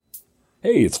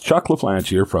Hey, it's Chuck LaFlange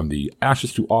here from the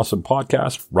Ashes to Awesome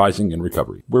podcast, Rising in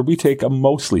Recovery, where we take a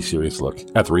mostly serious look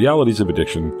at the realities of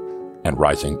addiction and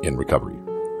rising in recovery.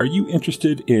 Are you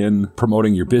interested in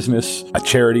promoting your business, a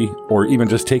charity, or even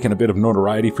just taking a bit of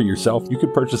notoriety for yourself? You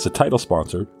could purchase a title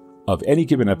sponsor of any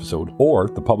given episode or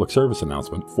the public service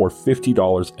announcement for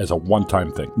 $50 as a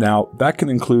one-time thing. Now, that can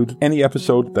include any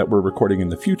episode that we're recording in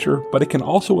the future, but it can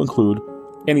also include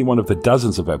any one of the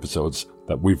dozens of episodes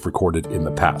that we've recorded in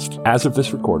the past. As of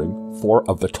this recording, 4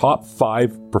 of the top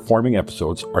 5 performing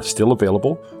episodes are still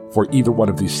available for either one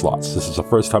of these slots. This is the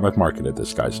first time I've marketed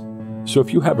this, guys. So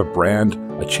if you have a brand,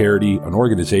 a charity, an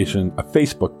organization, a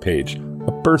Facebook page,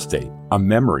 a birthday, a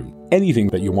memory, anything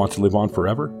that you want to live on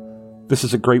forever, this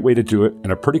is a great way to do it in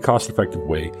a pretty cost-effective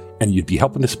way, and you'd be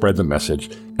helping to spread the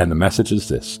message. And the message is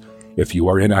this: if you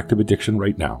are in active addiction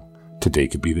right now, today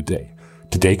could be the day.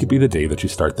 Today could be the day that you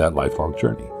start that lifelong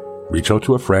journey. Reach out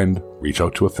to a friend, reach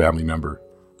out to a family member,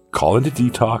 call into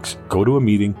detox, go to a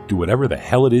meeting, do whatever the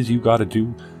hell it is you got to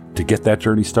do to get that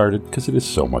journey started, because it is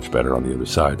so much better on the other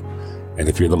side. And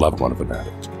if you're the loved one of an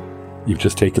addict, you've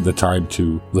just taken the time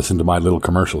to listen to my little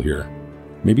commercial here.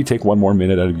 Maybe take one more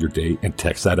minute out of your day and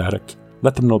text that addict.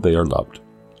 Let them know they are loved.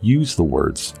 Use the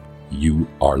words, "You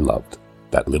are loved."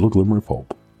 That little glimmer of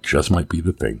hope just might be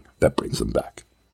the thing that brings them back.